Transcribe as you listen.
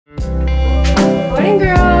Morning,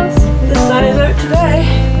 girls. The sun is out today.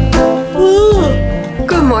 Woo.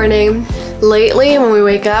 Good morning. Lately, when we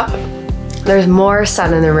wake up, there's more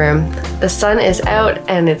sun in the room. The sun is out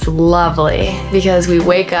and it's lovely because we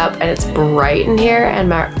wake up and it's bright in here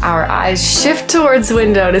and our eyes shift towards the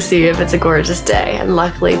window to see if it's a gorgeous day. And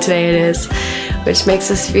luckily today it is, which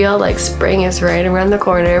makes us feel like spring is right around the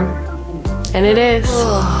corner. And it is.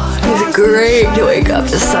 It's great to wake up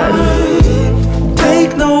to sun.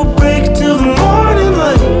 Take no break till the morning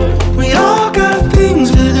light. We all got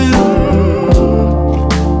things to do.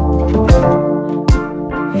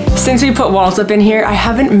 Since we put walls up in here, I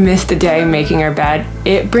haven't missed a day making our bed.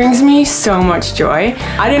 It brings me so much joy.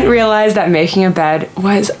 I didn't realize that making a bed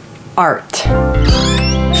was art.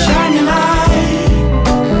 Shine your light.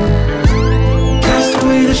 Cast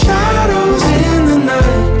away the shadows in the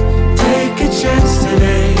night. Take a chance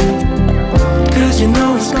today. 'Cause you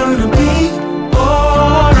know it's gonna be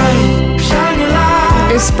alright. Shine your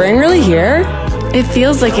light. Is spring really here? It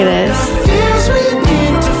feels like it is. Feels we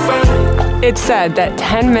need to fight. It's said that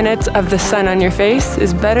 10 minutes of the sun on your face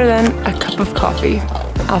is better than a cup of coffee.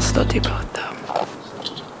 I'll still do both though.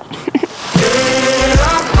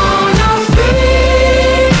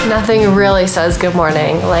 Nothing really says good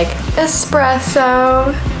morning like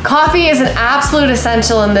espresso. Coffee is an absolute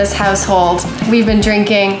essential in this household. We've been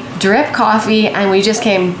drinking drip coffee and we just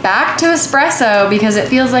came back to espresso because it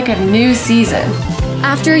feels like a new season.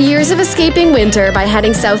 After years of escaping winter by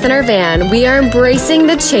heading south in our van, we are embracing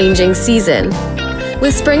the changing season.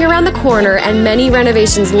 With spring around the corner and many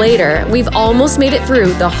renovations later, we've almost made it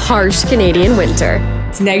through the harsh Canadian winter.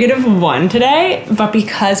 It's -1 today, but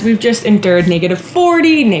because we've just endured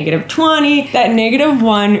 -40, -20, that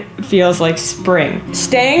 -1 feels like spring.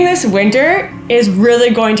 Staying this winter is really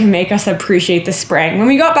going to make us appreciate the spring. When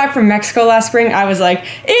we got back from Mexico last spring, I was like,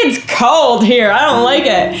 it's cold here, I don't like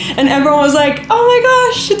it. And everyone was like, oh my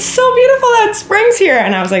gosh, it's so beautiful that spring's here.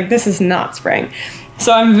 And I was like, this is not spring.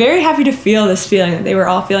 So I'm very happy to feel this feeling that they were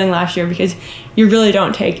all feeling last year because you really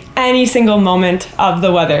don't take any single moment of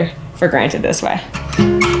the weather for granted this way.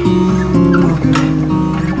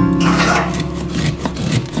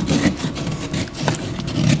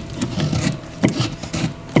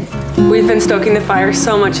 We've been stoking the fire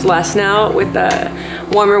so much less now with the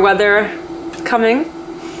warmer weather coming.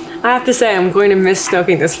 I have to say I'm going to miss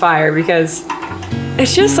stoking this fire because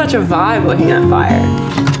it's just such a vibe looking at fire.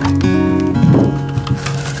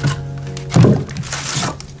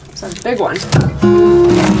 It's a big one.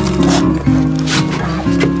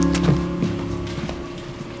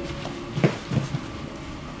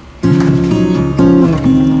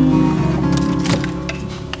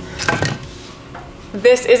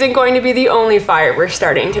 This isn't going to be the only fire we're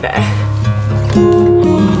starting today.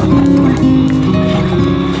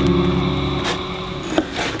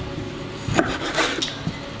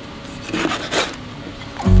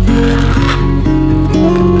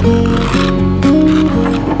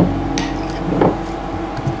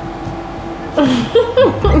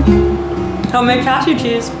 Homemade cashew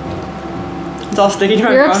cheese. It's all sticky to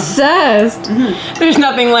my You're mouth. obsessed. There's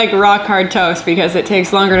nothing like rock hard toast because it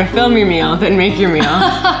takes longer to film your meal than make your meal.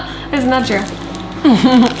 Isn't that true?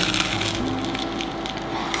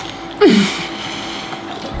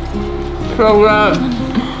 So good.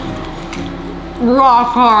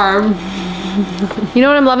 Rock hard. You know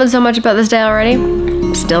what I'm loving so much about this day already?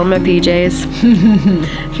 I'm still in my PJs.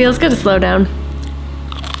 Feels good to slow down.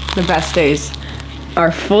 The best days are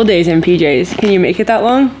full days in PJs. Can you make it that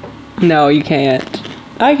long? No, you can't.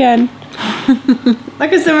 I can. I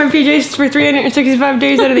can sit in my PJs for 365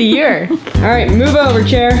 days out of the year. All right, move over,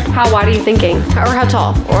 chair. How wide are you thinking? Or how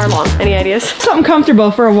tall? Or long? Any ideas? Something comfortable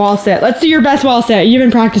for a wall sit. Let's do your best wall sit. You've been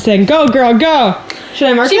practicing. Go, girl, go. Should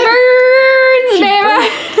I mark She it? burns, baby!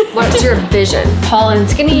 What's your vision? Tall and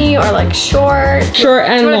skinny or like short? Short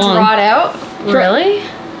and Do you want long. to draw it out? Really?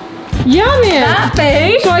 Yeah, man. That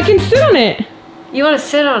big? So I can sit on it. You want to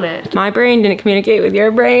sit on it? My brain didn't communicate with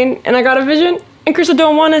your brain, and I got a vision, and Crystal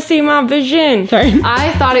don't want to see my vision. Sorry.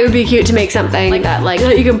 I thought it would be cute to make something like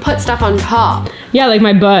that you can put stuff on top. Yeah, like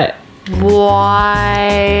my butt.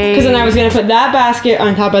 Why? Because then I was going to put that basket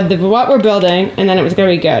on top of what we're building, and then it was going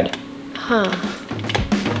to be good. Huh.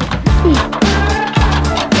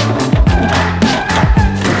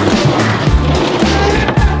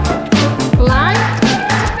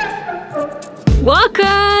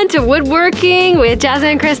 Welcome to Woodworking with Jasmine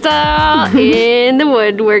and Crystal in the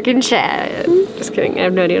woodworking shed. Just kidding, I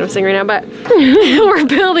have no idea what I'm saying right now, but we're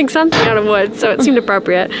building something out of wood, so it seemed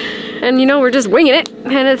appropriate. And you know, we're just winging it,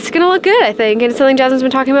 and it's gonna look good, I think. And it's something Jasmine's been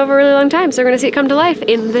talking about for a really long time, so we're gonna see it come to life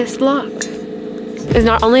in this vlog. is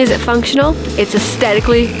not only is it functional, it's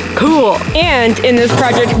aesthetically cool. And in this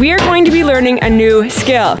project, we are going to be learning a new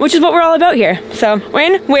skill, which is what we're all about here. So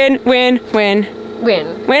win, win, win, win. Win.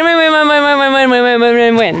 Win, win, win, win, win, win, win, win, win, win,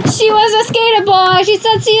 win, win. She was a skater boy. She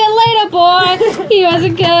said, see you later, boy. He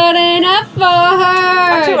wasn't good enough for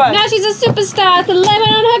her. She was. Now she's a superstar. The lemon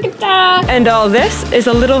on her guitar. And all this is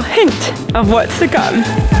a little hint of what's to come.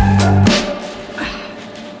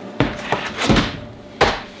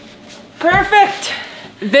 Perfect.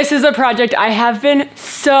 This is a project I have been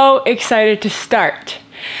so excited to start.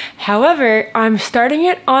 However, I'm starting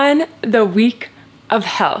it on the week of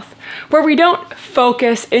health, where we don't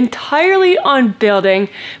focus entirely on building,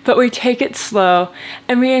 but we take it slow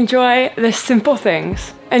and we enjoy the simple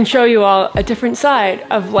things and show you all a different side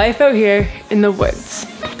of life out here in the woods.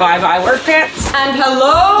 Bye-bye work pants and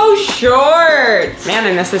hello shorts. Man,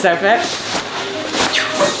 I miss this outfit.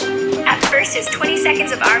 At first is 20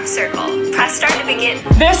 seconds of arm circle. Press start to begin.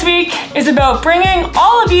 This week is about bringing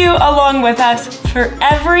all of you along with us for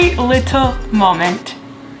every little moment.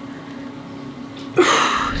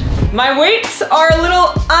 My weights are a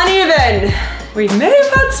little uneven. We may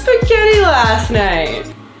have had spaghetti last night.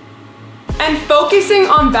 And focusing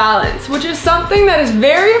on balance, which is something that is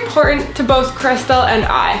very important to both Crystal and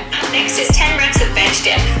I. Next is 10 reps of bench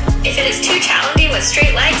dip. If it is too challenging with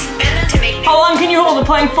straight legs, bend them to make How long can you hold a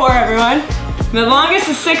plank for, everyone? The longest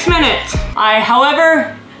is 6 minutes. I,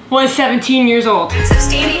 however, was 17 years old. of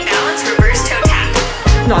standing balance reverse toe tap.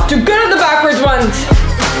 Not too good at the backwards ones.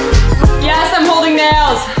 Yes, I'm holding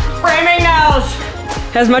nails. Framing nails.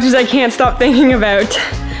 As much as I can't stop thinking about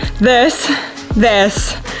this,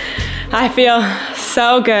 I feel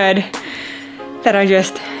so good that I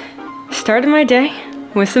just started my day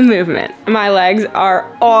with some movement. My legs are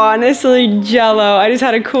honestly jello. I just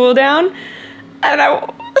had a cool down and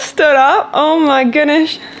I stood up. Oh my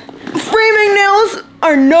goodness. Framing nails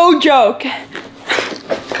are no joke.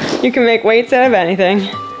 You can make weights out of anything.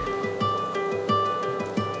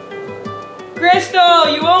 Crystal,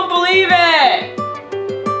 you won't believe it!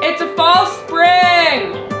 It's a fall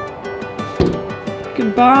spring!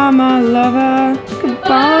 Goodbye, my lover.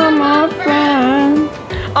 Goodbye, my friend.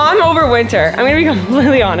 I'm over winter. I'm gonna be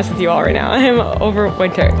completely honest with you all right now. I am over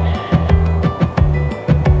winter.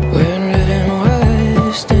 Wearing red and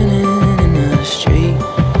white, standing in the street.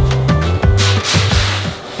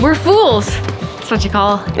 We're fools. That's what you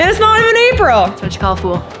call. And it's not even April. That's what you call a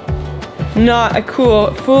fool. Not a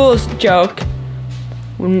cool fool's joke.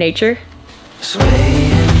 Nature.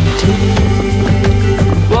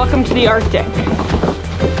 Welcome to the Arctic.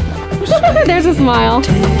 There's a smile.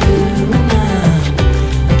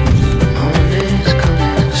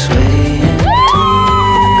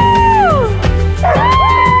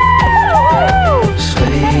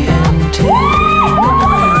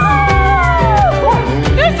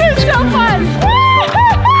 This is so fun.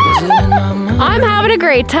 I'm having a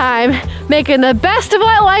great time making the best of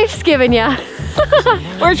what life's given ya.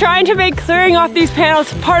 We're trying to make clearing off these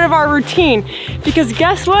panels part of our routine because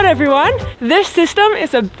guess what, everyone? This system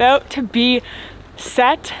is about to be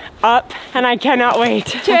set up and I cannot wait.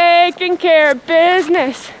 Taking care of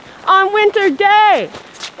business on winter day.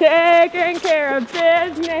 Taking care of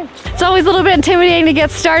business. It's always a little bit intimidating to get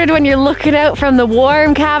started when you're looking out from the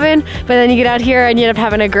warm cabin, but then you get out here and you end up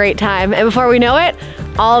having a great time. And before we know it,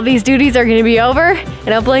 all of these duties are gonna be over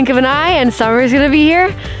in a blink of an eye and summer's gonna be here.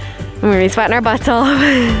 And we're gonna be sweating our butts off.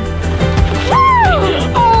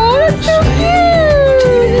 Oh, that's so cute!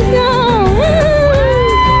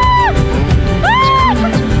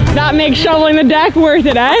 That makes shoveling the deck worth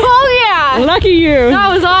it, eh? Oh yeah! Lucky you. That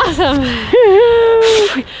was awesome.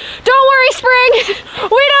 Don't worry, Spring.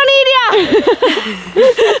 We don't need ya.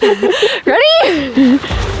 Ready?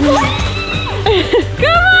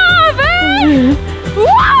 Come on, babe.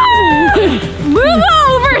 Woo! Move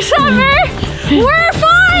over, Summer. We're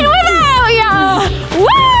fine without ya. Woo!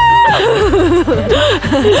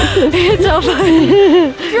 It's so fun.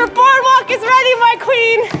 Your boardwalk is ready, my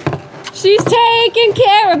queen. She's taking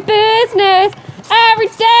care of business every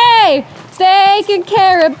day. Taking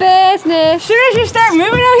care of business. As soon as you start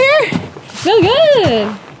moving out here, Feel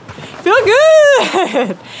good. feel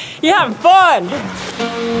good. You have fun.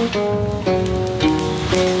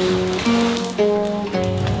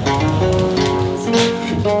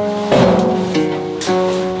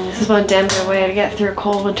 This is one damn good way to get through a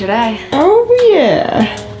cold winter day. Oh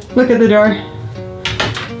yeah. Look at the door.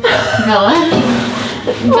 Bella.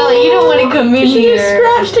 Bella, you don't want to come in She here.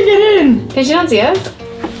 scratched to get in. Did you not see us?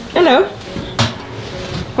 Hello.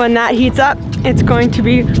 When that heats up, it's going to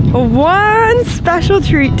be one special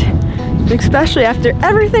treat, especially after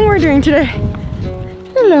everything we're doing today.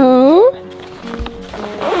 Hello.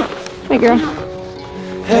 Hey, girl.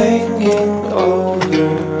 Hanging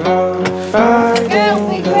over our fire.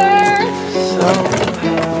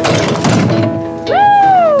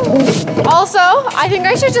 Also, I think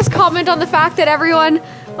I should just comment on the fact that everyone.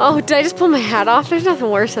 Oh, did I just pull my hat off? There's nothing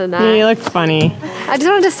worse than that. Yeah, you look funny. I just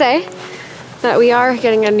wanted to say that we are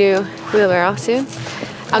getting a new wheelbarrow soon.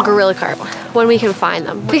 A gorilla cart, when we can find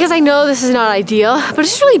them. Because I know this is not ideal, but it's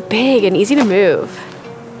just really big and easy to move.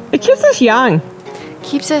 It keeps us young.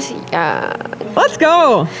 Keeps us, Let's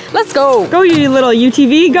go. let's go. Go, you little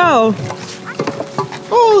UTV, go.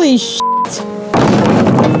 Holy sh**.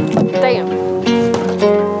 Damn.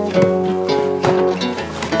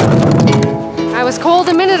 I was cold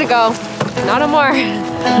a minute ago, not no more.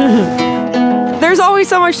 There's always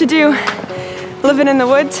so much to do living in the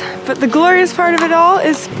woods, but the glorious part of it all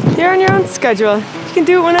is you're on your own schedule. You can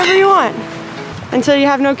do it whenever you want until you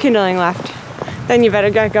have no kindling left. Then you better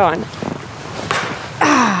get going.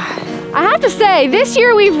 I have to say, this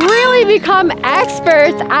year we've really become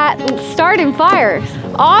experts at starting fires.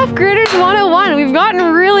 Off-gridders 101, we've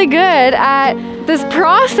gotten really good at this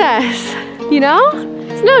process, you know?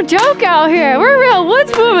 It's no joke out here. We're real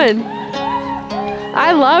woodswomen.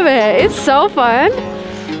 I love it. It's so fun.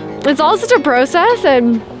 It's all such a process,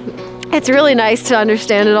 and it's really nice to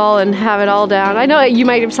understand it all and have it all down. I know you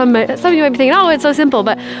might, some of you might be thinking, oh, it's so simple,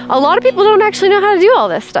 but a lot of people don't actually know how to do all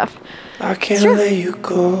this stuff. I can't let you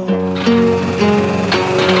go.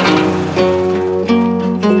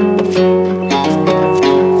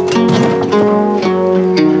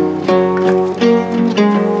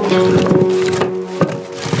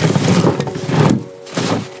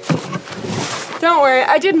 Don't worry,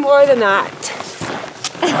 I did more than that.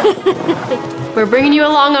 We're bringing you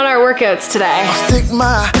along on our workouts today. Stick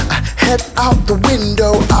my head out the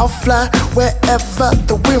window. I'll fly wherever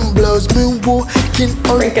the wind blows. Moonwalking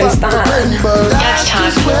over the rainbow. Yes,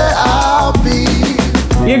 That's Todd. where I'll be.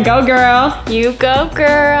 You go, girl. You go,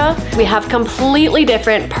 girl. We have completely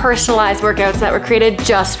different personalized workouts that were created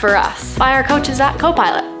just for us by our coaches at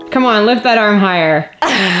Copilot. Come on, lift that arm higher.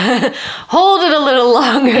 Hold it a little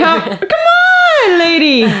longer. Come on,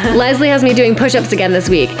 lady. Leslie has me doing push-ups again this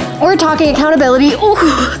week. We're talking accountability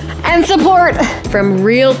and support from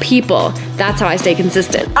real people. That's how I stay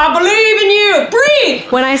consistent. I believe in you. Breathe.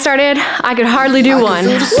 When I started, I could hardly do one.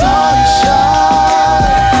 Feel the sunshine.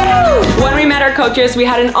 When we met our coaches, we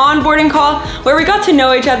had an onboarding call where we got to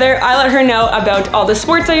know each other. I let her know about all the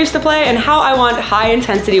sports I used to play and how I want high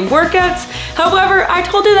intensity workouts. However, I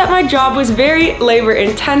told her that my job was very labor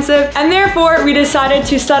intensive, and therefore we decided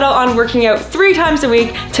to settle on working out 3 times a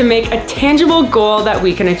week to make a tangible goal that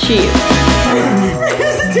we can achieve.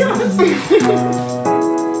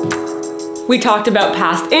 We talked about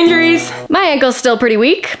past injuries, My ankle's still pretty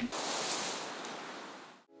weak.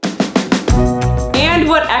 and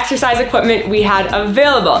what exercise equipment we had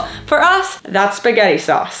available. For us, that's spaghetti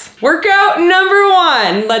sauce. Workout number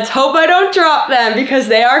 1. Let's hope I don't drop them because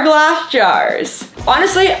they are glass jars.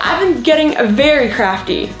 Honestly, I've been getting very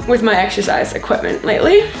crafty with my exercise equipment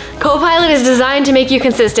lately. Copilot is designed to make you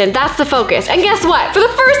consistent. That's the focus. And guess what? For the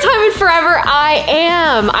first time in forever, I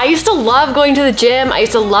am. I used to love going to the gym. I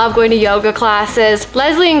used to love going to yoga classes.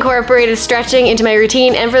 Leslie incorporated stretching into my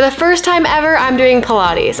routine, and for the first time ever, I'm doing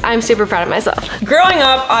Pilates. I'm super proud of myself. Growing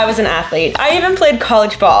up, I was an athlete. I even played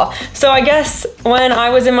college ball. So I guess when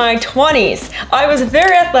I was in my 20s, I was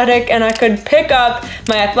very athletic and I could pick up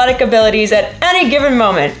my athletic abilities at any given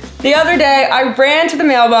moment. The other day, I ran to the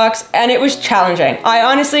mailbox and it was challenging. I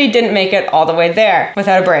honestly didn't make it all the way there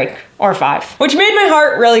without a break. Or 5, which made my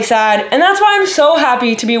heart really sad, and that's why I'm so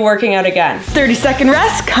happy to be working out again. 30-second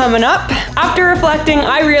rest coming up. After reflecting,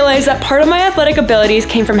 I realized that part of my athletic abilities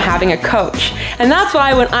came from having a coach, and that's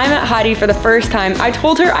why when I met Heidi for the first time, I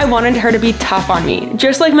told her I wanted her to be tough on me,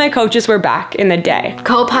 just like my coaches were back in the day.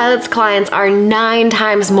 Copilot's clients are 9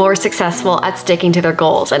 times more successful at sticking to their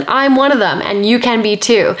goals, and I'm one of them, and you can be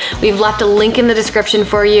too. We've left a link in the description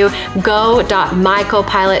for you.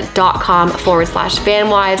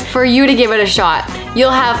 go.mycopilot.com/Vanwives for you to give it a shot.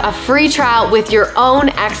 You'll have a free trial with your own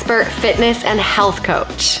expert fitness and health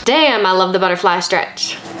coach. Damn, I love the butterfly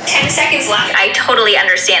stretch. 10 seconds left. I totally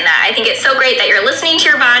understand that. I think it's so great that you're listening to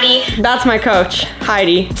your body. That's my coach,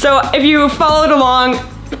 Heidi. So if you followed along,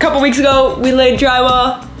 a couple weeks ago, we laid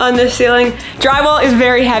drywall on the ceiling. Drywall is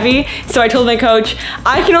very heavy, so I told my coach,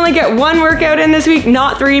 I can only get 1 workout in this week,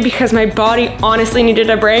 not 3, because my body honestly needed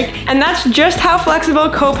a break. And that's just how flexible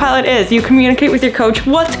Copilot is. You communicate with your coach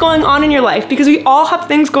what's going on in your life, because we all have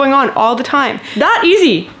things going on all the time. That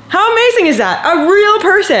easy. How amazing is that? A real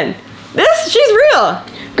person. She's real.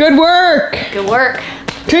 Good work. Good work.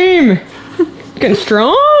 Team. Getting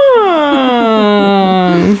strong.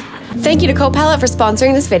 Thank you to Copilot for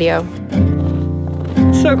sponsoring this video.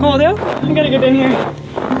 So cold out. I gotta get in here.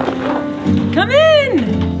 Come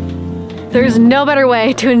in! There's no better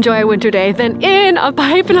way to enjoy a winter day than in a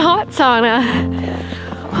piping hot sauna.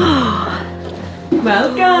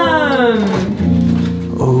 Welcome!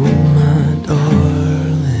 Oh my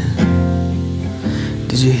darling,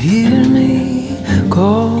 did you hear me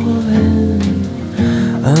calling?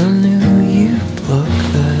 I knew you'd pluck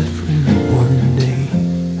that fruit one day.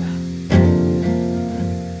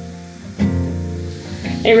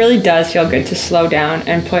 It really does feel good to slow down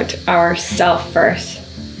and put ourselves first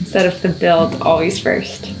instead of the build always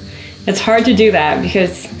first. It's hard to do that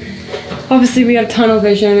because obviously we have tunnel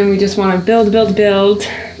vision and we just want to build,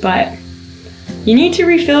 but you need to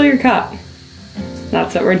refill your cup.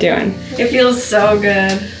 That's what we're doing. It feels so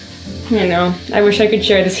good. You know, I wish I could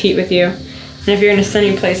share this heat with you. And if you're in a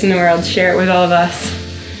sunny place in the world, share it with all of us.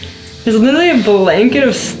 There's literally a blanket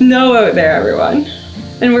of snow out there, everyone.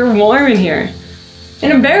 And we're warm in here.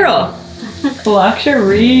 In a barrel.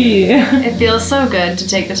 Luxury. It feels so good to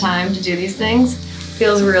take the time to do these things. It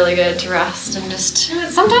feels really good to rest and just,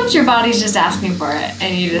 sometimes your body's just asking for it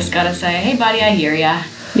and you just gotta say, hey buddy, I hear ya.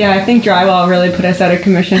 Yeah, I think drywall really put us out of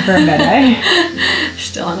commission for a bit, eh?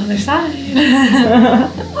 Still on the other side.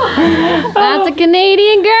 That's a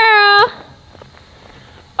Canadian girl.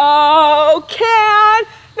 Oh, can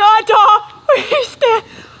not stand.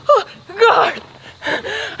 Oh, God.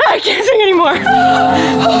 I can't sing anymore.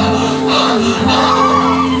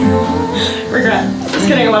 Regret. Just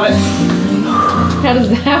kidding, I love it. How does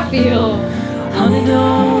that feel? Honey,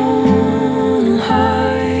 don't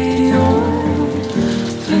hide your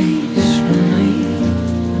face from me.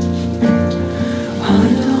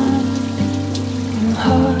 Honey, don't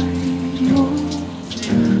hide your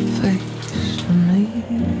face from me.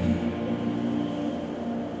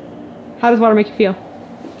 How does water make you feel?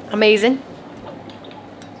 Amazing.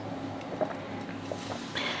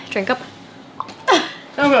 Drink up.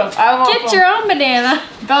 Oh, good. I want Get your own banana.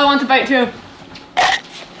 Bella wants a bite too.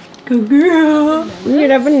 Good girl. You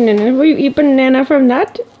need a banana. Will you eat banana from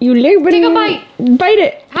that? You like banana? Take a bite. Bite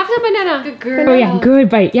it. Have the banana. Good girl. Oh yeah, good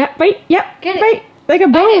bite. Yeah, bite. Yep. Get it. Bite. Like a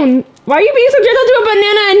bone. Why are you being so gentle to a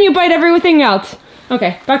banana and you bite everything else?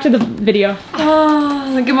 Okay, back to the video.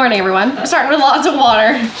 Good morning, everyone. I'm starting with lots of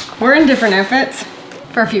water We're in different outfits.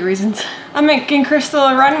 for a few reasons. I'm making Crystal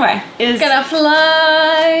a runway. Gonna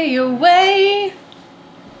fly away.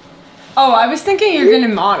 Oh, I was thinking you're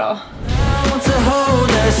gonna model. To hold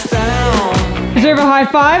us down. Deserve a high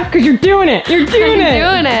five? Because you're doing it. You're doing it.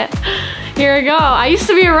 Doing it. Here we go. I used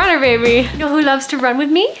to be a runner, baby. You know who loves to run with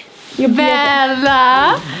me?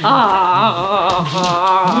 Bella.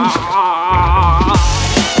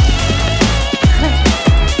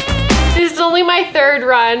 This is only my third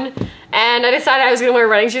run, and I decided I was gonna wear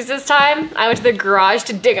running shoes this time. I went to the garage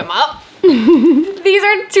to dig them up. These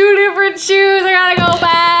are two different shoes. I gotta go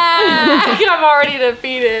back. I'm already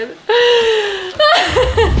defeated.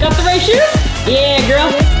 Got the right shoes? Yeah,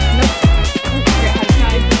 girl.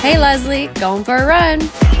 Hey, Leslie, going for a run.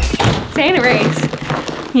 This ain't a race.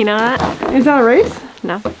 You know that? Is that a race?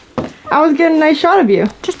 No. I was getting a nice shot of you.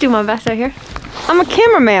 Just do my best out here. I'm a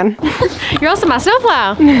cameraman. You're also my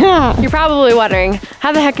snowplow. Yeah. You're probably wondering,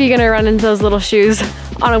 how the heck are you gonna run into those little shoes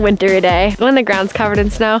on a wintry day when the ground's covered in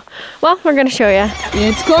snow? Well, we're gonna show you.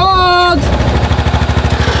 It's cold.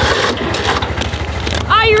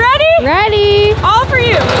 Are you ready? Ready? All for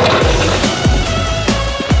you.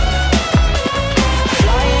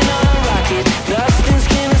 Flying on a rocket, nothing's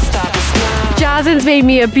gonna stop us now. Jazin's made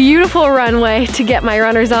me a beautiful runway to get my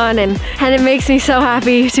runners on, and it makes me so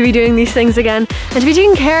happy to be doing these things again and to be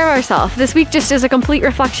taking care of ourselves. This week just is a complete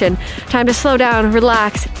reflection. Time to slow down,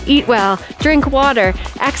 relax, eat well, drink water,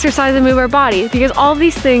 exercise and move our body, because all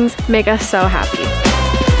these things make us so happy.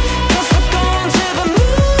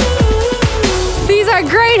 These are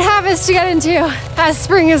great habits to get into as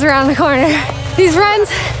spring is around the corner. These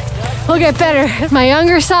runs will get better. My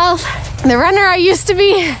younger self, the runner I used to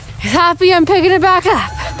be, is happy I'm picking it back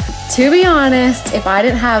up. To be honest, if I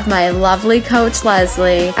didn't have my lovely coach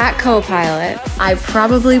Leslie at Copilot, I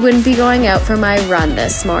probably wouldn't be going out for my run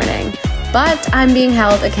this morning. But I'm being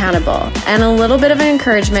held accountable, and a little bit of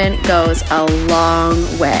encouragement goes a long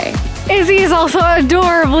way. Izzy is also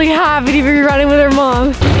adorably happy to be running with her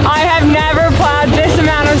mom. I have never plowed this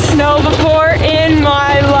amount of snow before in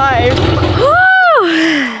my life.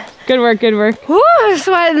 Woo! Good work, good work. Woo, I'm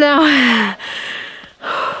sweating now.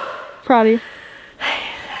 Proud of you.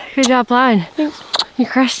 Good job, plowing. You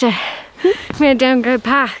crushed it. You made a damn good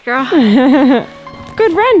path, girl.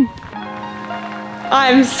 Good run.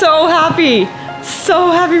 I'm so happy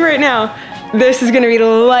right now. This is gonna be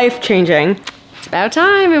life-changing. It's about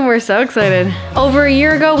time and we're so excited. Over a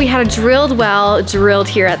year ago, we had a drilled well drilled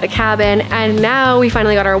here at the cabin, and now we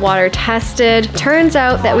finally got our water tested. Turns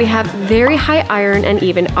out that we have very high iron and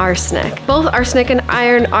even arsenic. Both arsenic and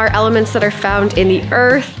iron are elements that are found in the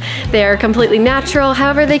earth. They are completely natural,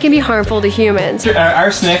 however, they can be harmful to humans.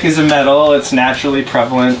 Arsenic is a metal. It's naturally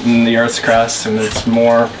prevalent in the Earth's crust, and it's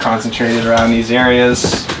more concentrated around these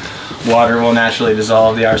areas. Water will naturally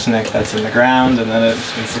dissolve the arsenic that's in the ground, and then it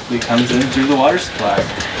basically comes in through the water supply.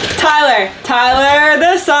 Tyler,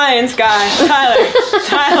 the science guy.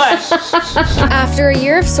 Tyler. After a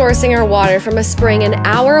year of sourcing our water from a spring an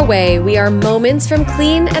hour away, we are moments from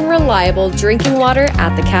clean and reliable drinking water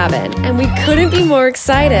at the cabin, and we couldn't be more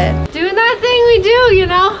excited. Doing that thing we do, you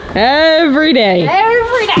know? Every day.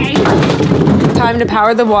 Every day. Time to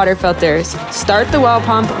power the water filters. Start the well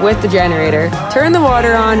pump with the generator. Turn the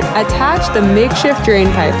water on, attach the makeshift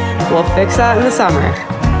drain pipe. We'll fix that in the summer.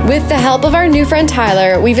 With the help of our new friend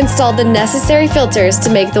Tyler, we've installed the necessary filters to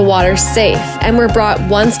make the water safe, and we're brought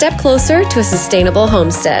one step closer to a sustainable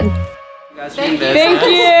homestead. Thank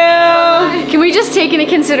you! Can we just take into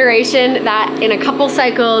consideration that in a couple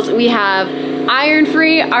cycles we have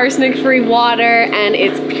iron-free, arsenic-free water, and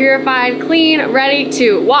it's purified, clean, ready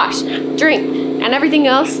to wash, drink, and everything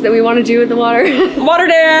else that we want to do with the water. Water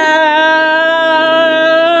dance!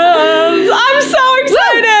 I'm so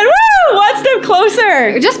excited! Woo! One step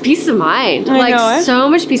closer! Just peace of mind. So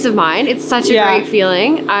much peace of mind. It's such a great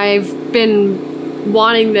feeling. I've been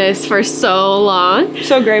wanting this for so long.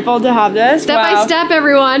 So grateful to have this. Step by step,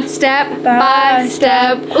 everyone. Step by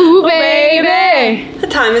step. Ooh, baby! The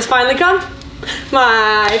time has finally come.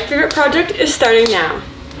 My favorite project is starting now.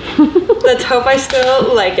 Let's hope I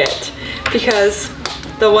still like it, because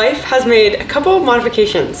the wife has made a couple of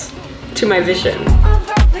modifications to my vision.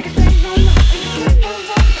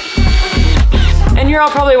 And you're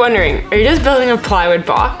all probably wondering, are you just building a plywood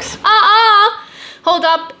box? Hold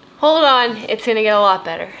up. Hold on. It's gonna get a lot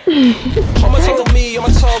better. I'ma tell me,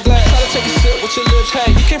 I'ma tall glass. Try to take a sip with your lips,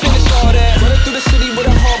 hey. You can't finish all that. Running through the city with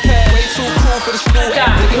a hard pad. Way too cool for the school.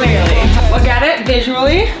 Clearly. Look at it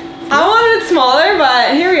visually. I wanted it smaller,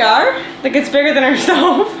 but here we are. Like, it's bigger than our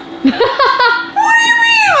stove. What do you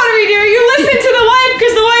mean, what do we do? You listen to the wife,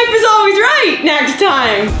 because the wife is always right next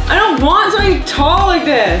time. I don't want something tall like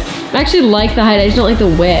this. I actually like the height, I just don't like the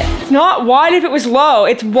width. It's not wide if it was low.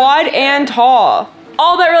 It's wide and tall.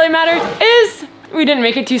 All that really matters is we didn't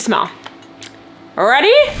make it too small.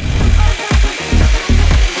 Ready?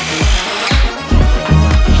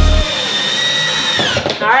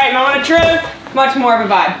 All right, moment of truth. Much more of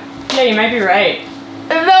a vibe. Yeah, you might be right.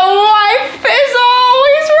 The wife is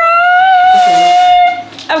always right!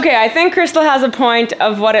 Okay, I think Crystal has a point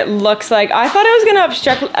of what it looks like. I thought it was gonna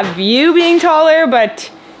obstruct a view being taller, but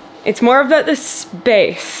it's more about the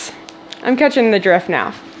space. I'm catching the drift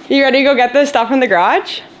now. You ready to go get this stuff in the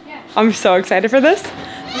garage? Yeah. I'm so excited for this.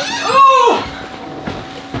 Oh!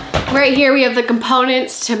 Right here we have the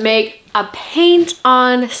components to make a paint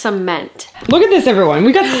on cement. Look at this, everyone.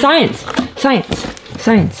 We got science.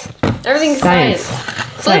 Everything's science.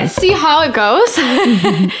 So let's see how it goes.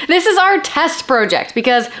 This is our test project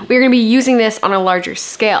because we're gonna be using this on a larger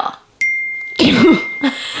scale.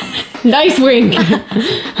 Nice wink.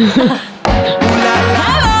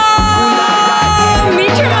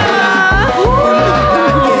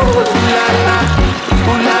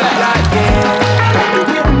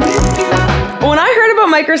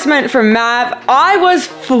 Micro cement from Mav, I was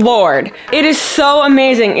floored. It is so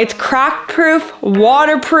amazing. It's crack proof,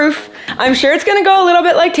 waterproof. I'm sure it's gonna go a little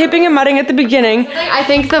bit like taping and mudding at the beginning. I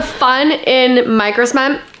think the fun in micro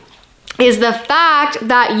cement is the fact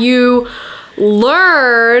that you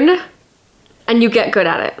learn and you get good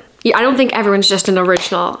at it. I don't think everyone's just an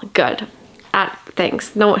original good at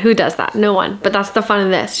things. No, who does that? No one. But that's the fun of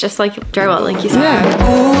this, just like drywall, like you said.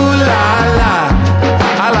 Ooh la la,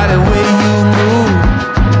 I like the way you move.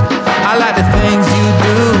 I like the things you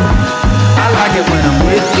do. I like it when I'm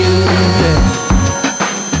with you.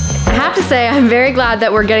 I have to say, I'm very glad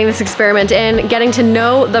that we're getting this experiment in, getting to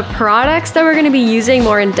know the products that we're going to be using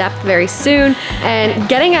more in depth very soon, and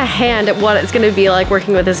getting a hand at what it's going to be like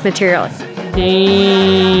working with this material.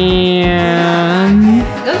 Damn.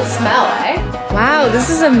 It doesn't smell, eh? Wow, this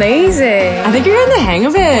is amazing. I think you're getting the hang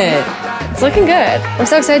of it. It's looking good. I'm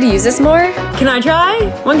so excited to use this more. Can I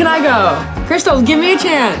try? When can I go? Crystal, give me a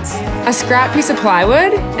chance. A scrap piece of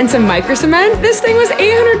plywood and some micro cement? This thing was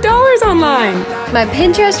 $800 online. My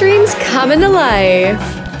Pinterest dreams coming to life.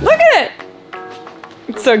 Look at it.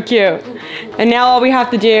 It's so cute. And now all we have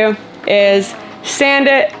to do is sand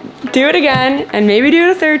it, do it again, and maybe do it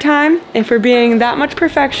a third time if we're being that much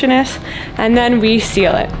perfectionists, and then we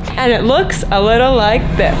seal it. And it looks a little like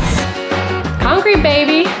this. Concrete,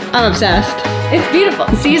 baby. I'm obsessed. It's beautiful.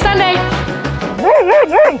 See you Sunday.